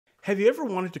Have you ever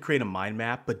wanted to create a mind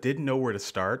map but didn't know where to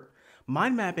start?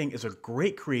 Mind mapping is a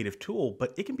great creative tool,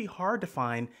 but it can be hard to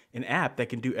find an app that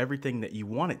can do everything that you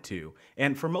want it to.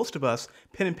 And for most of us,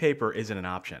 pen and paper isn't an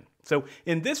option. So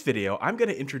in this video, I'm going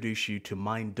to introduce you to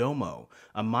Mindomo,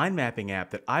 a mind mapping app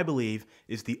that I believe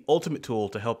is the ultimate tool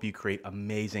to help you create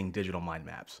amazing digital mind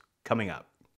maps. Coming up.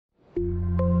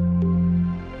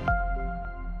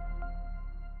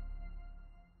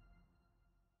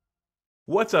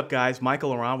 What's up, guys?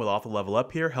 Michael and Ronn with Author Level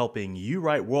Up here, helping you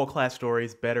write world-class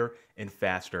stories better and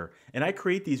faster. And I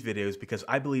create these videos because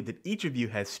I believe that each of you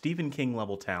has Stephen King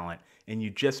level talent and you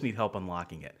just need help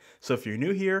unlocking it. So if you're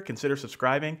new here, consider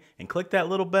subscribing and click that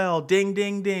little bell, ding,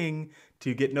 ding, ding,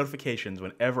 to get notifications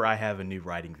whenever I have a new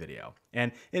writing video.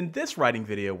 And in this writing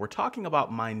video, we're talking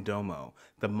about Mindomo,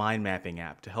 the mind mapping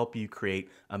app to help you create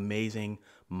amazing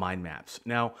mind maps.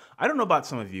 Now, I don't know about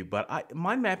some of you, but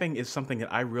mind mapping is something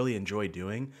that I really enjoy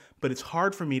doing, but it's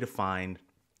hard for me to find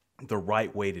the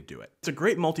right way to do it. It's a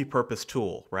great multi-purpose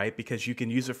tool, right? Because you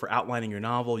can use it for outlining your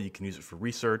novel, you can use it for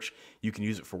research, you can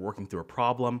use it for working through a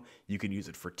problem, you can use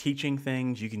it for teaching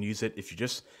things, you can use it if you're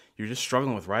just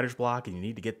struggling with writer's block and you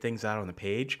need to get things out on the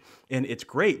page. And it's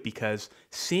great because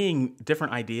seeing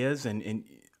different ideas and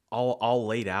all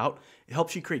laid out, it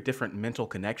helps you create different mental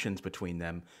connections between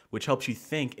them, which helps you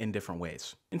think in different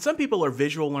ways. And some people are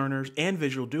visual learners and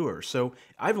visual doers. So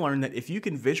I've learned that if you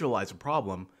can visualize a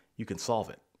problem, you can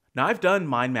solve it. Now, I've done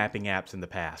mind mapping apps in the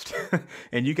past,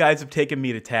 and you guys have taken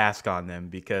me to task on them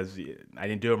because I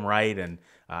didn't do them right and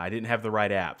I didn't have the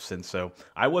right apps. And so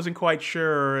I wasn't quite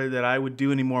sure that I would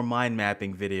do any more mind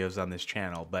mapping videos on this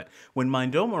channel. But when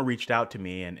Mindomo reached out to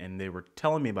me and they were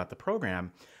telling me about the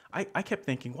program, I kept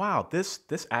thinking, wow, this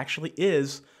actually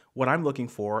is what I'm looking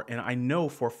for, and I know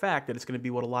for a fact that it's going to be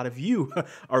what a lot of you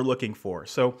are looking for.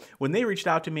 So when they reached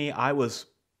out to me, I was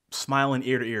smiling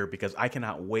ear to ear because I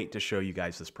cannot wait to show you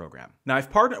guys this program. Now,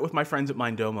 I've partnered with my friends at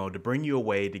Mindomo to bring you a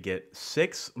way to get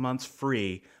 6 months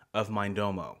free of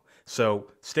Mindomo. So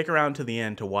stick around to the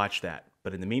end to watch that.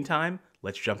 But in the meantime,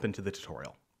 let's jump into the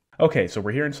tutorial. Okay, so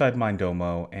we're here inside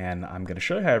Mindomo, and I'm going to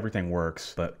show you how everything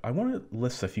works, but I want to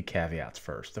list a few caveats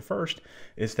first. The first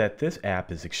is that this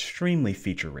app is extremely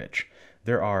feature-rich.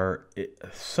 There are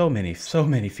so many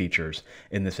features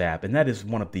in this app, and that is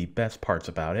one of the best parts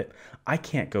about it. I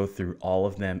can't go through all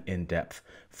of them in depth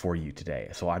for you today.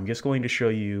 So I'm just going to show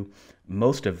you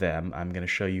most of them. I'm going to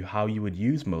show you how you would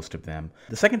use most of them.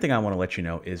 The second thing I want to let you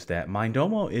know is that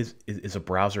Mindomo is a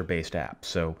browser-based app.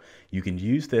 So you can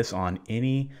use this on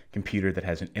any computer that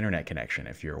has an internet connection.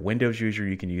 If you're a Windows user,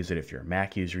 you can use it. If you're a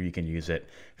Mac user, you can use it.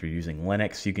 If you're using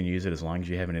Linux, you can use it as long as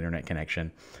you have an internet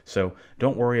connection. So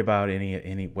don't worry about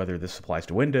whether this applies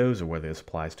to Windows or whether this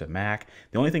applies to Mac.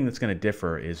 The only thing that's going to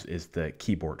differ is the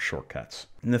keyboard shortcuts.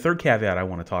 And the third caveat I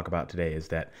want to talk about today is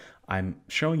that I'm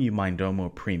showing you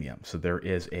Mindomo Premium. So there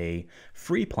is a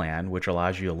free plan which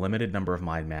allows you a limited number of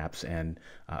mind maps and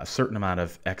a certain amount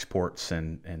of exports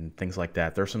and things like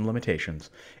that. There are some limitations.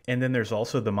 And then there's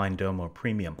also the Mindomo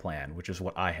Premium plan, which is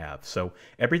what I have. So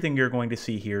everything you're going to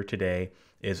see here today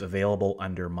is available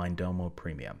under Mindomo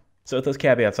Premium. So with those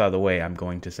caveats out of the way, I'm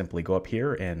going to simply go up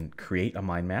here and create a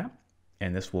mind map.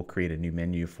 And this will create a new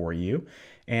menu for you.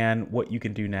 And what you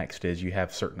can do next is you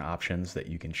have certain options that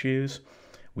you can choose.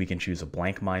 We can choose a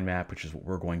blank mind map, which is what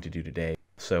we're going to do today.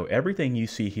 So everything you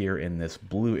see here in this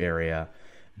blue area,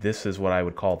 this is what I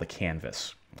would call the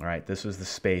canvas. All right, this is the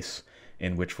space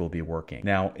in which we'll be working.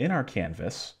 Now, in our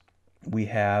canvas, we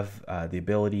have the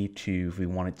ability to, if we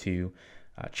wanted to,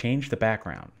 change the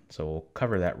background. So we'll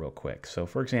cover that real quick. So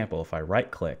for example, if I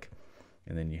right-click,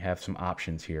 and then you have some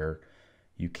options here,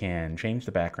 you can change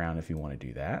the background if you want to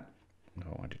do that. If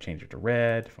I want to change it to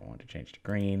red, if I want to change it to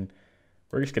green,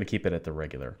 we're just going to keep it at the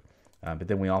regular. But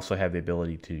then we also have the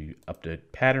ability to update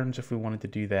patterns if we wanted to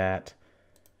do that.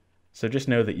 So just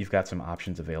know that you've got some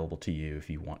options available to you if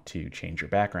you want to change your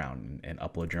background and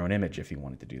upload your own image if you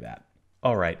wanted to do that.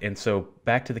 All right, and so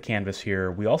back to the canvas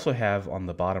here, we also have on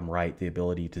the bottom right the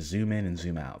ability to zoom in and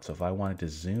zoom out. So if I wanted to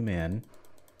zoom in,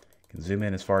 you can zoom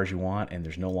in as far as you want and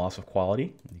there's no loss of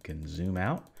quality. You can zoom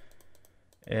out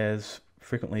as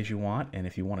frequently as you want, and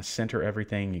if you want to center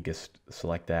everything, you just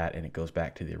select that and it goes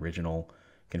back to the original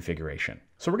configuration.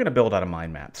 So we're going to build out a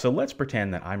mind map. So let's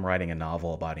pretend that I'm writing a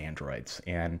novel about androids,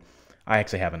 and I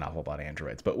actually have a novel about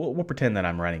androids, but we'll pretend that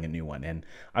I'm writing a new one, and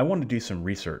I want to do some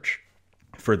research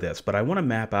for this, but I want to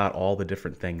map out all the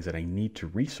different things that I need to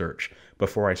research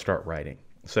before I start writing.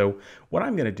 So what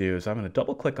I'm going to do is I'm going to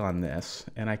double click on this,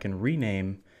 and I can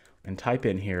rename and type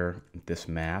in here this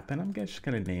map, and I'm just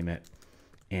going to name it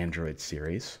Android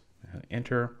series.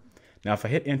 Enter. Now if I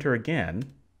hit enter again,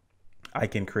 I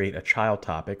can create a child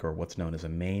topic, or what's known as a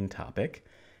main topic.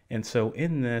 And so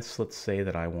in this, let's say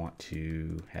that I want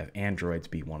to have androids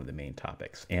be one of the main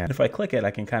topics. And if I click it,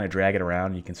 I can kind of drag it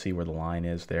around. You can see where the line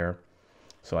is there.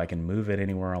 So I can move it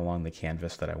anywhere along the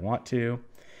canvas that I want to.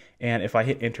 And if I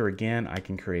hit enter again, I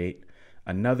can create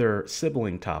another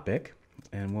sibling topic.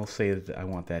 And we'll say that I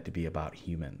want that to be about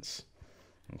humans.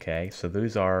 Okay, so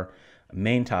those are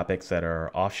main topics that are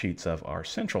offshoots of our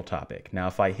central topic. Now,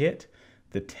 if I hit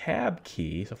the tab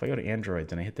key, so if I go to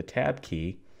androids and I hit the tab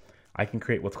key, I can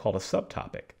create what's called a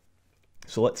subtopic.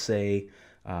 So let's say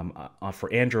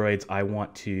for androids, I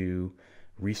want to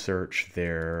research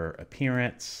their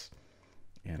appearance.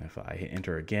 And if I hit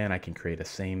enter again, I can create a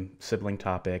same sibling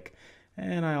topic.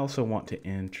 And I also want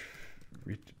to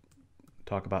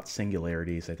talk about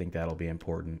singularities. I think that'll be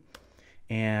important.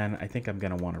 And I think I'm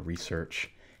going to want to research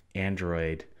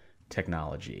Android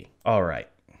technology. All right.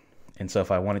 And so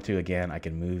if I wanted to, again, I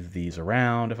can move these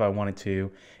around if I wanted to.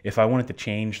 If I wanted to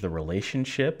change the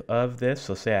relationship of this,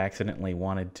 so say I accidentally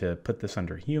wanted to put this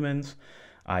under humans,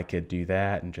 I could do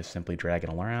that and just simply drag it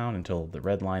around until the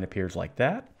red line appears like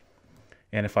that.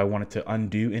 And if I wanted to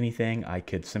undo anything, I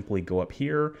could simply go up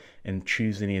here and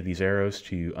choose any of these arrows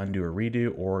to undo or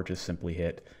redo, or just simply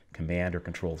hit Command or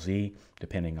Control Z,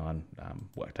 depending on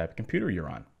what type of computer you're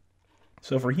on.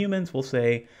 So for humans, we'll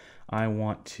say I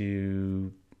want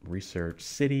to research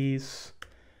cities,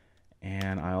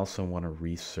 and I also want to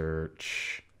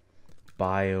research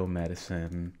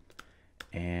biomedicine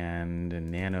and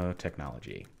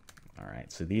nanotechnology. All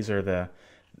right, so these are the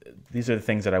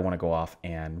things that I want to go off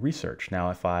and research.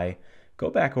 Now, if I go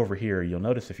back over here, you'll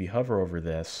notice if you hover over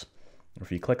this, or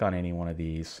if you click on any one of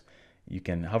these, you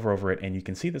can hover over it and you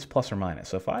can see this plus or minus.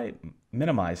 So if I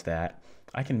minimize that,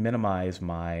 I can minimize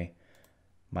my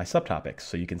subtopics.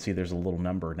 So you can see there's a little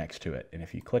number next to it. And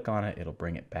if you click on it, it'll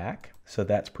bring it back. So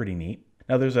that's pretty neat.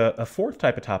 Now there's a fourth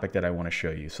type of topic that I want to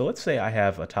show you. So let's say I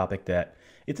have a topic that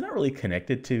it's not really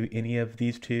connected to any of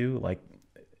these two, like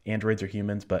androids or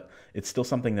humans, but it's still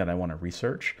something that I want to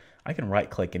research. I can right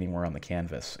click anywhere on the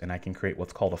canvas and I can create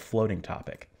what's called a floating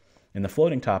topic. And the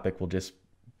floating topic will just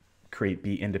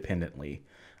be independently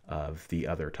of the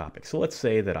other topics. So let's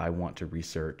say that I want to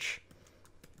research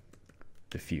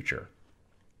the future.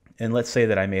 And let's say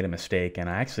that I made a mistake and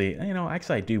I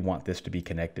actually do want this to be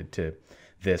connected to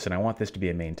this, and I want this to be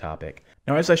a main topic.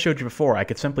 Now, as I showed you before, I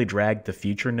could simply drag the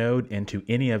future node into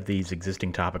any of these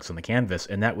existing topics on the canvas,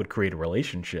 and that would create a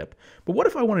relationship. But what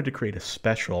if I wanted to create a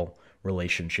special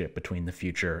relationship between the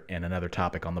future and another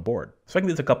topic on the board? So I can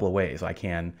do this a couple of ways. I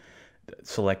can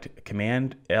select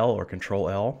Command L or Control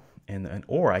L,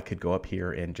 or I could go up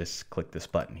here and just click this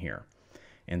button here.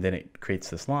 And then it creates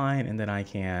this line, and then I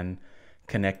can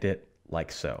connect it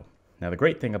like so. Now, the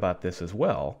great thing about this as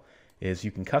well is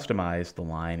you can customize the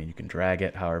line and you can drag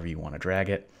it however you want to drag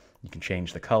it. You can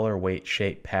change the color, weight,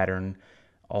 shape, pattern,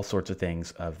 all sorts of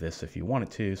things of this if you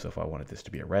wanted to. So if I wanted this to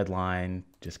be a red line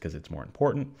just because it's more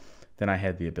important, then I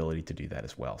had the ability to do that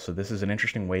as well. So this is an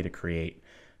interesting way to create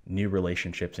new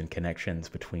relationships and connections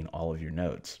between all of your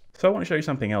nodes. So I want to show you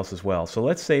something else as well. So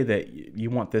let's say that you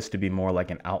want this to be more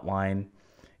like an outline.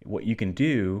 What you can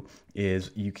do is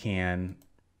you can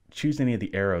choose any of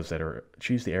the arrows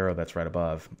choose the arrow that's right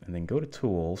above, and then go to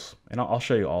Tools, and I'll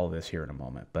show you all of this here in a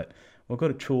moment, but we'll go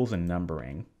to Tools and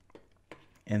Numbering,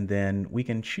 and then we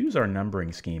can choose our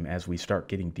numbering scheme as we start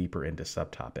getting deeper into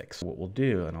subtopics. What we'll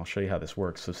do, and I'll show you how this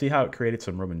works, so see how it created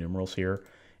some Roman numerals here,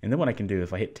 and then what I can do,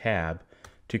 if I hit Tab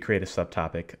to create a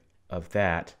subtopic of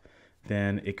that,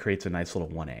 then it creates a nice little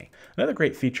 1A. Another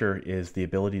great feature is the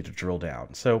ability to drill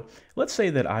down. So let's say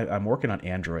that I'm working on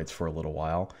androids for a little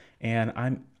while, and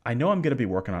I know I'm going to be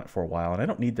working on it for a while, and I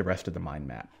don't need the rest of the mind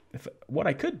map. What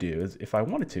I could do is, if I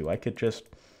wanted to, I could just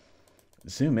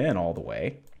zoom in all the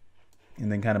way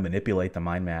and then kind of manipulate the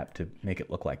mind map to make it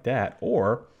look like that,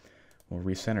 or we'll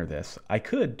recenter this. I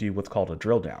could do what's called a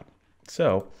drill down.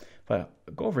 So if I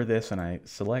go over this and I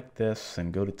select this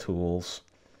and go to Tools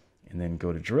and then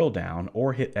go to Drill Down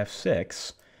or hit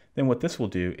F6, then what this will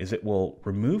do is it will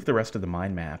remove the rest of the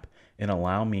mind map and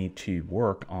allow me to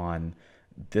work on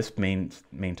this main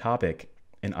topic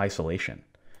in isolation,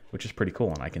 which is pretty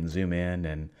cool. And I can zoom in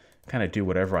and kind of do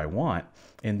whatever I want.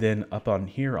 And then up on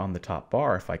here on the top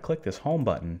bar, if I click this home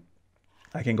button,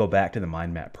 I can go back to the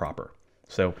mind map proper.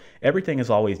 So everything is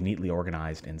always neatly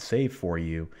organized and saved for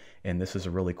you. And this is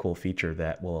a really cool feature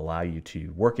that will allow you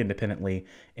to work independently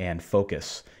and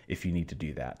focus if you need to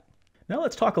do that. Now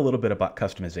let's talk a little bit about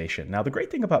customization. Now the great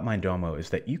thing about Mindomo is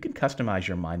that you can customize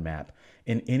your mind map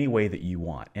in any way that you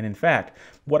want. And in fact,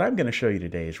 what I'm going to show you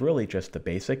today is really just the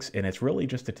basics, and it's really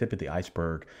just the tip of the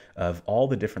iceberg of all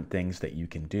the different things that you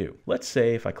can do. Let's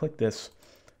say if I click this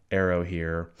arrow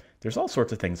here, there's all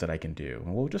sorts of things that I can do.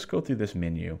 And we'll just go through this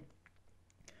menu.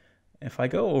 If I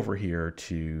go over here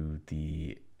to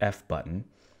the F button,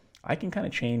 I can kind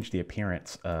of change the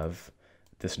appearance of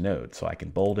this node. So I can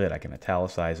bold it, I can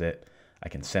italicize it, I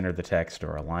can center the text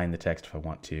or align the text if I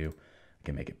want to. I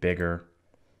can make it bigger,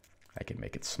 I can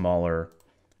make it smaller,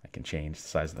 I can change the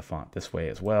size of the font this way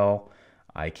as well.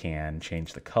 I can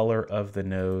change the color of the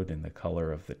node and the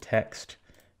color of the text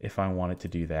if I wanted to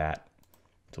do that.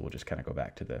 So we'll just kind of go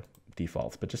back to the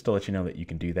defaults, but just to let you know that you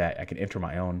can do that, I can enter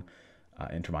my own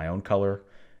color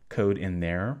code in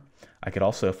there. I could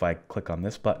also, if I click on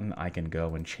this button, I can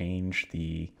go and change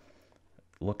the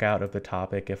lookout of the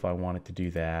topic if I wanted to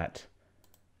do that.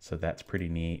 So that's pretty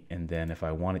neat. And then if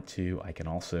I wanted to, I can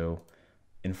also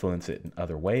influence it in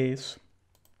other ways.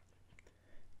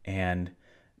 And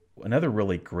another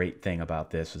really great thing about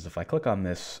this is if I click on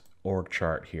this org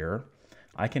chart here,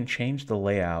 I can change the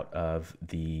layout of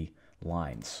the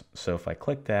lines. So if I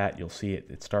click that, you'll see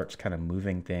it starts kind of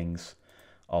moving things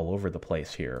all over the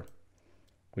place here,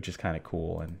 which is kind of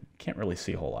cool, and can't really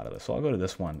see a whole lot of this. So I'll go to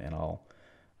this one and I'll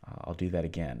do that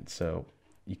again. So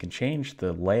you can change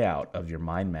the layout of your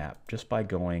mind map just by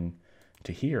going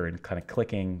to here and kind of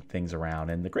clicking things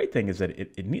around. And the great thing is that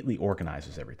it neatly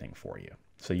organizes everything for you.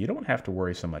 So you don't have to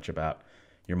worry so much about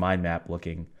your mind map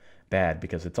looking bad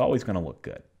because it's always going to look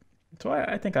good. So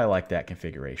I think I like that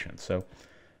configuration. So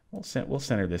we'll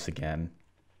center this again.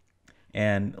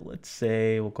 And let's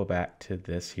say we'll go back to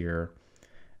this here.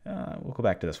 We'll go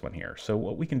back to this one here. So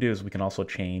what we can do is we can also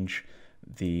change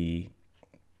the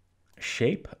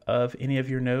shape of any of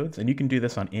your nodes, and you can do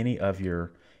this on any of your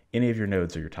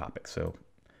nodes or your topics. So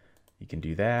you can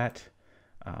do that,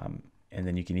 and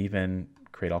then you can even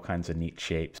create all kinds of neat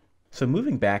shapes. So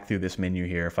moving back through this menu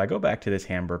here, if I go back to this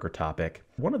hamburger topic,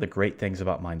 one of the great things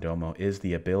about Mindomo is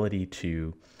the ability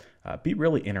to be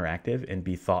really interactive and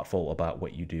be thoughtful about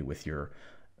what you do with your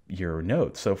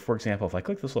nodes. So for example, if I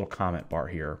click this little comment bar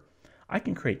here, I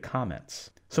can create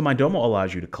comments. So Mindomo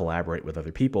allows you to collaborate with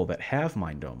other people that have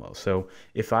Mindomo. So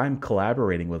if I'm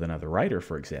collaborating with another writer,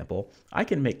 for example, I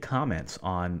can make comments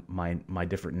on my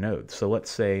different nodes. So let's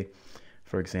say,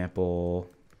 for example,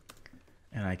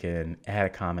 and I can add a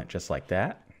comment just like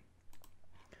that.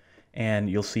 And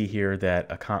you'll see here that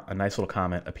a nice little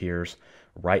comment appears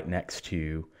right next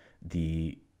to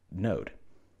the node.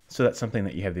 So that's something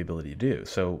that you have the ability to do.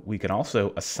 So we can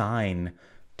also assign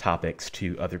topics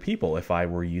to other people if I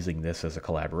were using this as a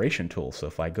collaboration tool. So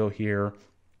if I go here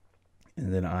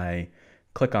and then I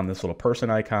click on this little person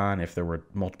icon, if there were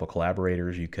multiple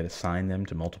collaborators, you could assign them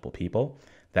to multiple people.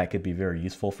 That could be very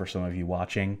useful for some of you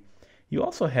watching. You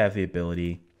also have the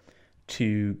ability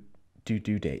to do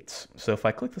due dates. So if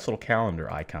I click this little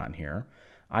calendar icon here,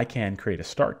 I can create a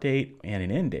start date and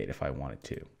an end date if I wanted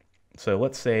to. So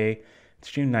let's say it's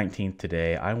June 19th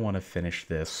today. I want to finish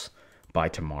this by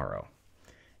tomorrow.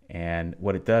 And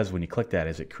what it does when you click that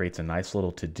is it creates a nice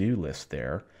little to-do list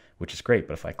there, which is great.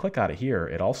 But if I click out of here,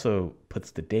 it also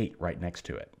puts the date right next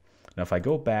to it. Now, if I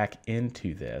go back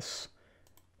into this,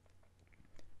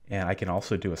 and I can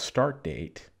also do a start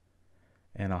date,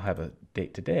 and I'll have a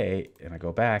date today, and I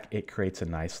go back, it creates a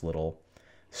nice little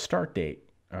start date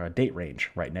or a date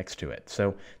range right next to it.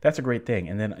 So that's a great thing.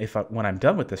 And then when I'm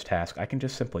done with this task, I can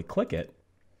just simply click it,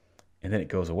 and then it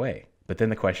goes away. But then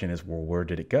the question is, well, where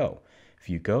did it go? If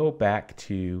you go back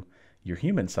to your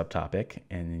human subtopic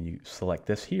and you select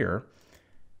this here,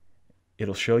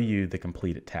 it'll show you the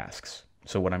completed tasks.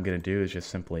 So what I'm going to do is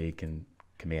just simply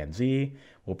Command Z.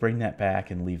 We'll bring that back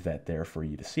and leave that there for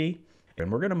you to see.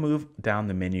 And we're going to move down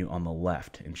the menu on the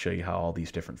left and show you how all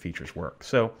these different features work.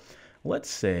 So let's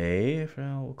say,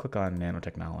 we'll click on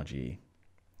nanotechnology,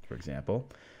 for example.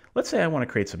 Let's say I want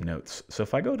to create some notes. So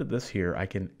if I go to this here, I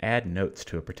can add notes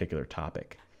to a particular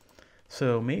topic.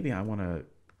 So maybe I want to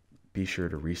be sure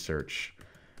to research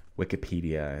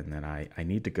Wikipedia, and then I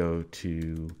need to go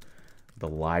to the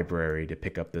library to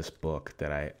pick up this book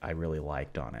that I really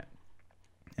liked on it.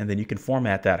 And then you can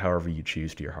format that however you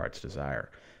choose to your heart's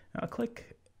desire. Now I'll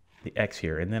click the X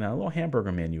here, and then a little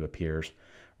hamburger menu appears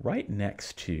right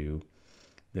next to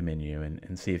the menu.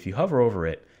 And see, if you hover over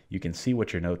it, you can see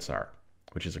what your notes are,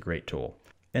 which is a great tool.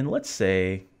 And let's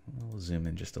say, we'll zoom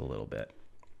in just a little bit.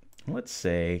 Let's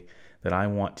say that I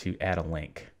want to add a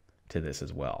link to this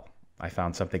as well. I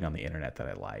found something on the internet that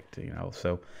I liked,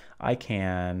 so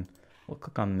we'll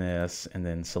click on this and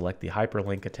then select the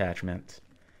hyperlink attachment,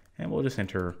 and we'll just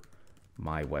enter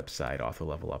my website,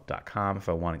 authorlevelup.com, if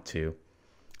I wanted to.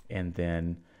 And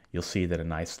then you'll see that a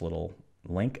nice little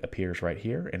link appears right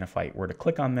here. And if I were to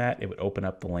click on that, it would open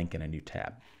up the link in a new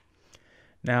tab.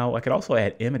 Now, I could also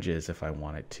add images if I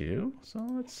wanted to. So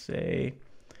let's say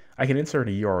I can insert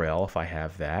a URL if I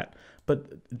have that. But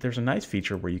there's a nice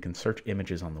feature where you can search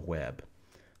images on the web.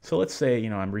 So let's say,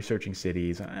 I'm researching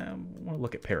cities. I want to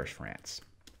look at Paris, France.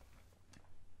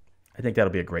 I think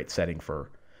that'll be a great setting for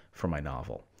my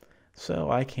novel.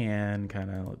 So I can kind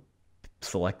of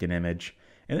select an image,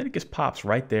 and then it just pops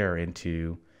right there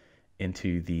into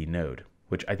the node,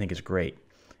 which I think is great.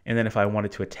 And then if I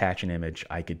wanted to attach an image,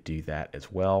 I could do that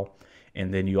as well.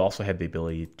 And then you also have the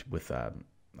ability with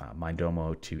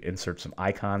Mindomo to insert some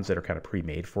icons that are kind of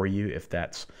pre-made for you if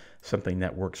that's something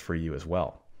that works for you as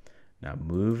well. Now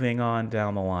moving on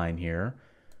down the line here,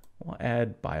 we'll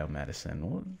add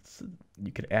biomedicine.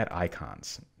 You can add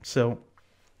icons. So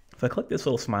if I click this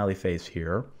little smiley face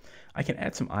here, I can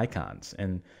add some icons,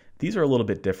 and these are a little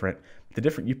bit different.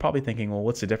 You're probably thinking, well,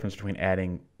 what's the difference between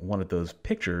adding one of those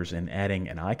pictures and adding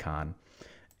an icon?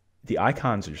 The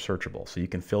icons are searchable, so you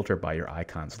can filter by your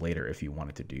icons later if you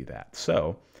wanted to do that.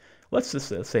 So let's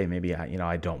just say maybe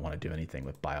I don't want to do anything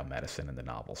with biomedicine in the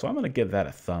novel, so I'm going to give that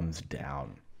a thumbs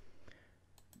down.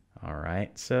 All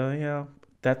right, so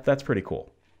that's pretty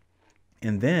cool.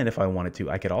 And then if I wanted to,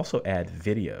 I could also add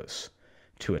videos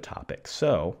to a topic.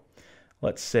 So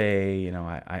let's say,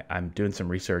 I'm doing some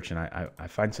research and I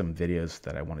find some videos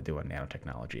that I want to do on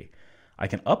nanotechnology. I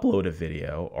can upload a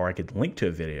video or I could link to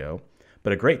a video,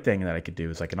 but a great thing that I could do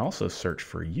is I can also search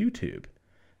for YouTube.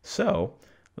 So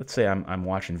let's say I'm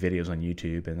watching videos on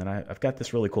YouTube, and then I've got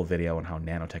this really cool video on how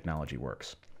nanotechnology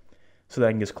works. So that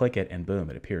I can just click it and boom,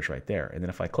 it appears right there. And then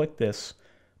if I click this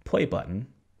play button,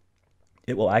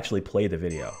 it will actually play the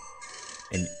video.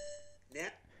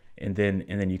 And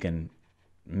then you can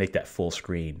make that full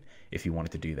screen if you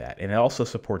wanted to do that. And it also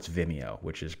supports Vimeo,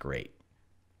 which is great.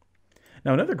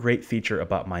 Now, another great feature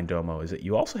about Mindomo is that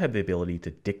you also have the ability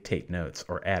to dictate notes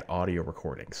or add audio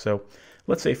recordings. So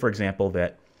let's say, for example,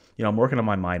 that I'm working on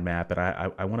my mind map and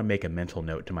I want to make a mental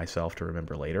note to myself to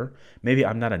remember later. Maybe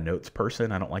I'm not a notes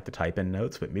person. I don't like to type in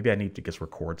notes, but maybe I need to just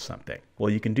record something. Well,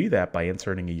 you can do that by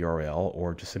inserting a URL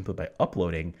or just simply by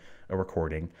uploading a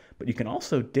recording, but you can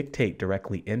also dictate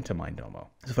directly into Mindomo.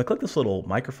 So if I click this little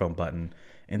microphone button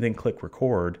and then click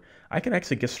record, I can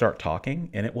actually just start talking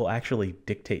and it will actually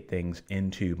dictate things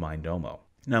into Mindomo.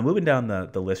 Now, moving down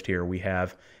the list here, we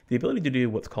have the ability to do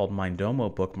what's called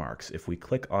Mindomo bookmarks if we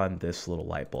click on this little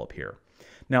light bulb here.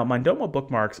 Now, Mindomo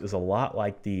bookmarks is a lot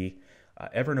like the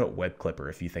Evernote web clipper,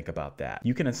 if you think about that.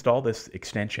 You can install this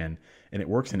extension, and it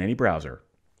works in any browser.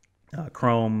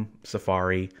 Chrome,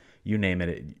 Safari, you name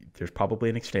it, there's probably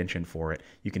an extension for it.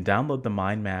 You can download the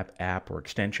mind map app or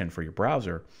extension for your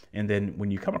browser, and then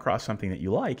when you come across something that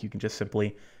you like, you can just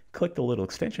simply click the little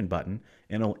extension button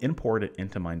and it'll import it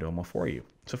into Mindomo for you.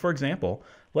 So for example,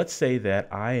 let's say that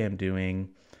I am doing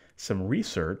some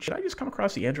research and I just come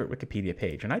across the Android Wikipedia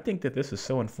page, and I think that this is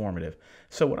so informative.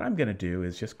 So what I'm going to do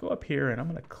is just go up here and I'm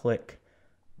going to click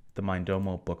the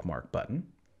Mindomo bookmark button,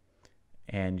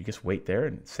 and you just wait there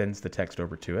and it sends the text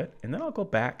over to it. And then I'll go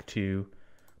back to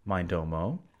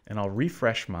Mindomo and I'll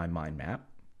refresh my mind map.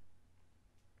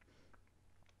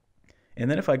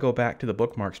 And then if I go back to the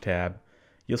bookmarks tab,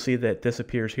 you'll see that this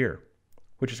appears here,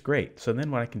 which is great. So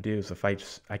then what I can do is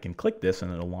I can click this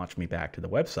and it'll launch me back to the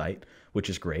website, which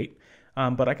is great.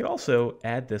 But I could also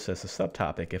add this as a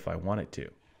subtopic if I wanted to.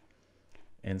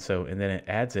 And then it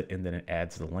adds it, and then it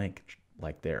adds the link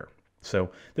like there.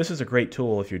 So this is a great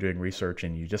tool if you're doing research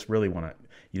and you just really want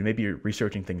to, maybe you're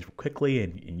researching things quickly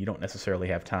and you don't necessarily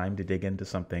have time to dig into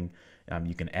something.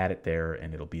 You can add it there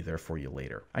and it'll be there for you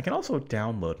later. I can also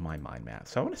download my mind map.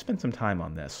 So I want to spend some time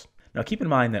on this. Now keep in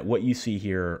mind that what you see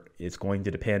here is going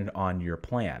to depend on your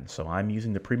plan. So I'm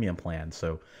using the premium plan,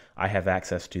 so I have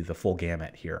access to the full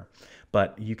gamut here.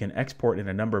 But you can export in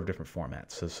a number of different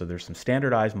formats. So there's some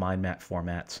standardized mind map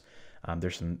formats.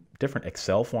 There's some different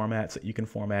Excel formats that you can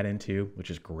format into, which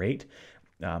is great.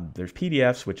 There's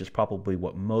PDFs, which is probably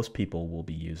what most people will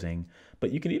be using.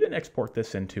 But you can even export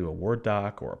this into a Word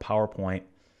doc or a PowerPoint,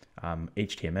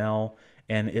 HTML,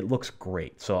 and it looks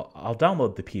great. So I'll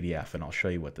download the PDF and I'll show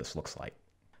you what this looks like.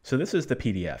 So this is the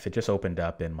PDF. It just opened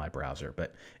up in my browser,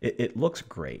 but it looks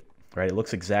great, right? It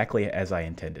looks exactly as I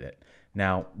intended it.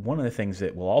 Now, one of the things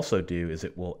it will also do is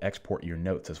it will export your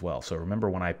notes as well. So remember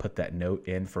when I put that note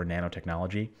in for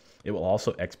nanotechnology, it will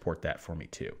also export that for me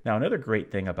too. Now, another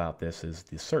great thing about this is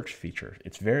the search feature.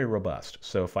 It's very robust.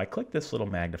 So if I click this little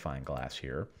magnifying glass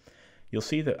here, you'll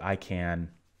see that I can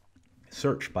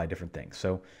search by different things.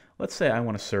 So let's say I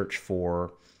want to search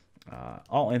for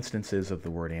all instances of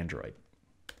the word Android.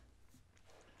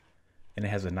 And it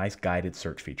has a nice guided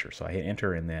search feature. So I hit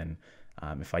enter, and then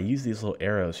if I use these little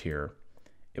arrows here,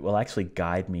 it will actually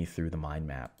guide me through the mind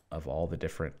map of all the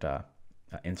different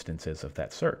instances of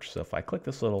that search. So if I click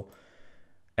this little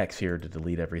X here to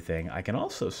delete everything, I can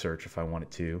also search if I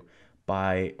wanted to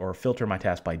by, or filter my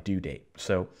task by due date.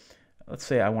 So let's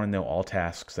say I want to know all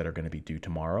tasks that are going to be due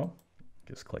tomorrow.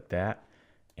 Just click that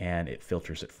and it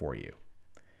filters it for you.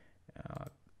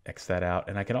 X that out,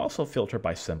 and I can also filter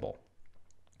by symbol,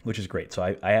 which is great. So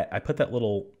I put that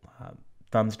little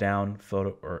thumbs down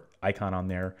photo or icon on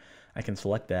there. I can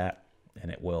select that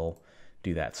and it will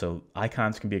do that. So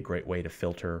icons can be a great way to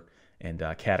filter and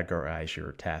categorize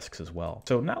your tasks as well.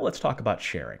 So now let's talk about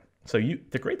sharing. So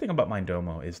the great thing about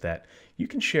Mindomo is that you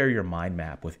can share your mind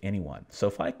map with anyone. So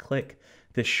if I click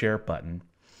this share button,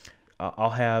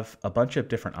 I'll have a bunch of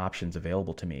different options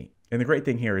available to me. And the great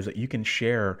thing here is that you can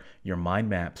share your mind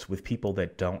maps with people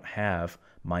that don't have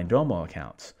Mindomo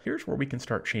accounts. Here's where we can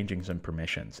start changing some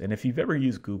permissions. And if you've ever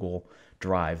used Google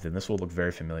Drive, then this will look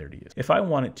very familiar to you. If I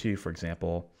wanted to, for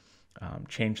example,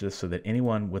 change this so that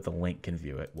anyone with a link can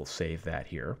view it, we'll save that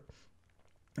here.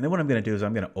 And then what I'm going to do is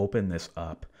I'm going to open this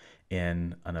up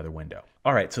in another window.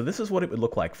 All right, so this is what it would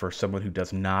look like for someone who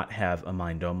does not have a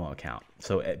Mindomo account.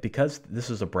 So because this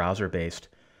is a browser-based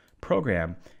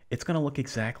program, it's going to look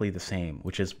exactly the same,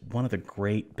 which is one of the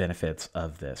great benefits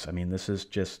of this. I mean, this is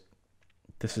just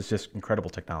incredible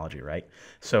technology, right?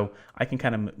 So I can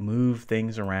kind of move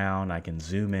things around. I can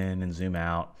zoom in and zoom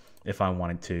out if I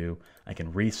wanted to. I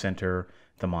can recenter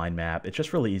the mind map. It's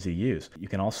just really easy to use. You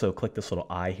can also click this little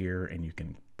eye here and you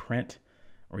can print,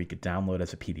 or you could download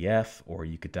as a PDF, or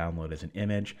you could download as an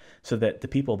image, so that the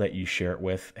people that you share it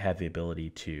with have the ability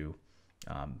to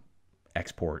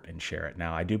export and share it.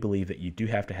 Now, I do believe that you do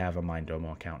have to have a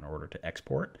Mindomo account in order to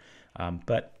export,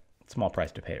 but small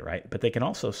price to pay, right? But they can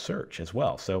also search as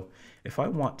well. So if I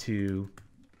want to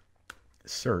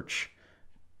search,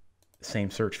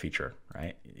 same search feature,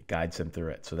 right? It guides them through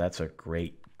it. So that's a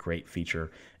great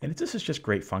feature. And this is just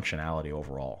great functionality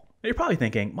overall. Now you're probably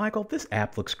thinking, Michael, this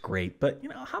app looks great, but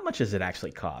how much does it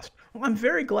actually cost? Well, I'm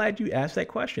very glad you asked that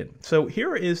question. So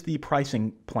here is the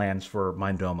pricing plans for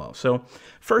Mindomo. So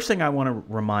first thing I want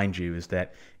to remind you is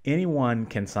that anyone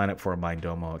can sign up for a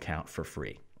Mindomo account for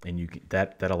free. And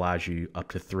that allows you up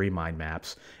to 3 mind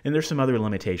maps. And there's some other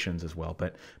limitations as well,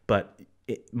 but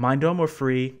Mindomo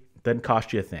free doesn't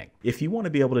cost you a thing. If you want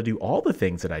to be able to do all the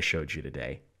things that I showed you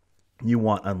today, you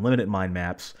want unlimited mind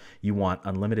maps, you want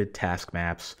unlimited task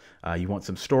maps, you want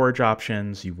some storage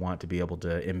options, you want to be able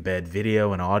to embed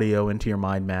video and audio into your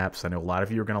mind maps. I know a lot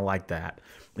of you are going to like that.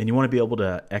 And you want to be able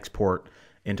to export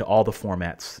into all the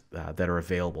formats that are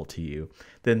available to you.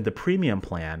 Then the premium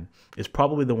plan is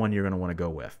probably the one you're going to want to go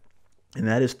with. And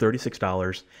that is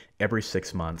 $36 every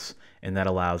 6 months, and that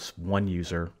allows one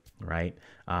user, right?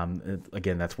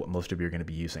 Again, that's what most of you are going to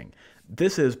be using.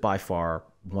 This is by far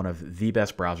one of the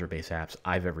best browser-based apps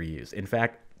I've ever used. In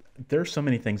fact, there's so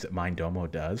many things that Mindomo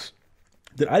does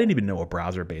that I didn't even know a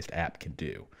browser-based app can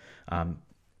do.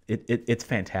 It's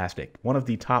fantastic. One of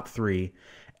the top 3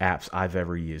 apps I've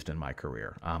ever used in my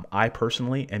career. I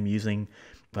personally am using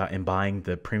and buying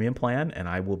the premium plan, and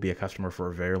I will be a customer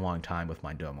for a very long time with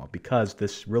Mindomo because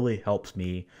this really helps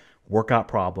me work out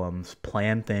problems,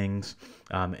 plan things,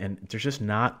 and there's just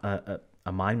not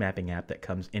a mind mapping app that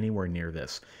comes anywhere near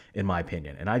this, in my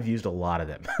opinion. And I've used a lot of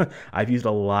them. I've used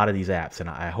a lot of these apps, and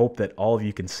I hope that all of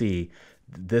you can see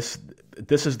this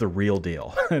is the real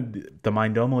deal. The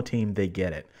Mindomo team, they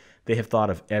get it. They have thought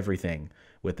of everything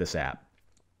with this app.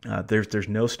 There's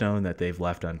no stone that they've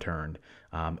left unturned,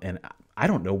 and I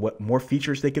don't know what more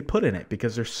features they could put in it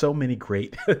because there's so many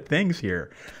great things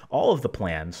here. All of the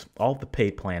plans, all of the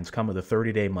paid plans come with a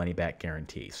 30-day money-back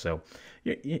guarantee. So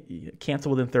you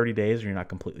cancel within 30 days or you're not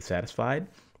completely satisfied,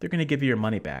 they're going to give you your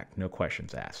money back, no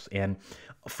questions asked. And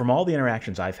from all the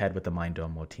interactions I've had with the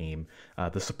Mindomo team,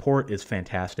 the support is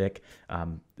fantastic.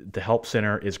 The help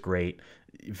center is great.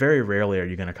 Very rarely are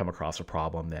you going to come across a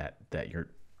problem that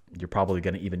you're probably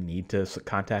going to even need to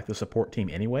contact the support team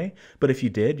anyway. But if you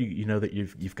did, you know that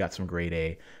you've got some grade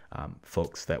A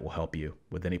folks that will help you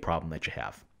with any problem that you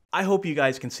have. I hope you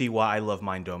guys can see why I love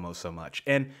Mindomo so much.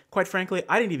 And quite frankly,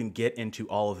 I didn't even get into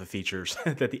all of the features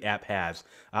that the app has.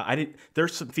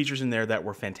 There's some features in there that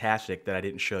were fantastic that I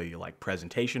didn't show you, like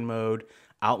presentation mode,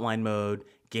 outline mode,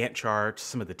 Gantt charts,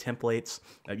 some of the templates.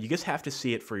 You just have to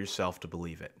see it for yourself to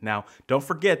believe it. Now, don't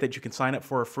forget that you can sign up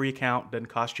for a free account. Doesn't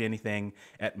cost you anything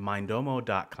at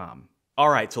minddomo.com. All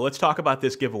right, so let's talk about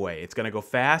this giveaway. It's going to go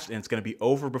fast and it's going to be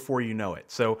over before you know it.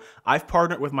 So I've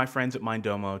partnered with my friends at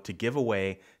Mindomo to give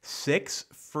away 6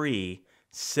 free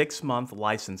 6-month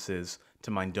licenses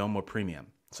to Mindomo Premium.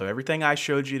 So everything I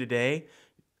showed you today,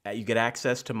 you get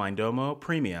access to Mindomo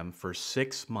Premium for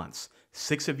 6 months.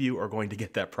 6 of you are going to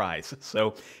get that prize.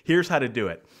 So here's how to do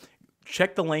it.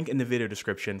 Check the link in the video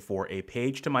description for a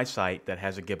page to my site that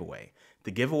has a giveaway.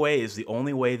 The giveaway is the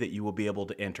only way that you will be able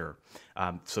to enter.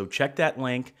 So check that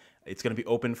link. It's going to be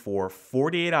open for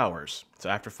 48 hours. So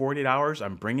after 48 hours,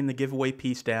 I'm bringing the giveaway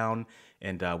piece down,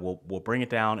 and we'll bring it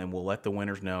down and we'll let the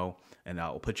winners know, and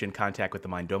I'll put you in contact with the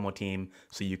Mindomo team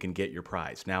so you can get your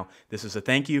prize. Now, this is a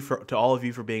thank you to all of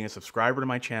you for being a subscriber to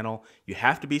my channel. You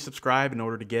have to be subscribed in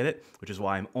order to get it, which is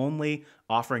why I'm only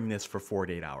offering this for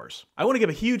 48 hours. I want to give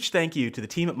a huge thank you to the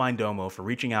team at Mindomo for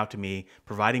reaching out to me,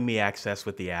 providing me access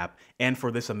with the app, and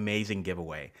for this amazing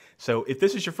giveaway. So if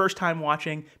this is your first time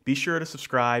watching, be sure to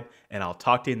subscribe, and I'll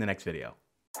talk to you in the next video.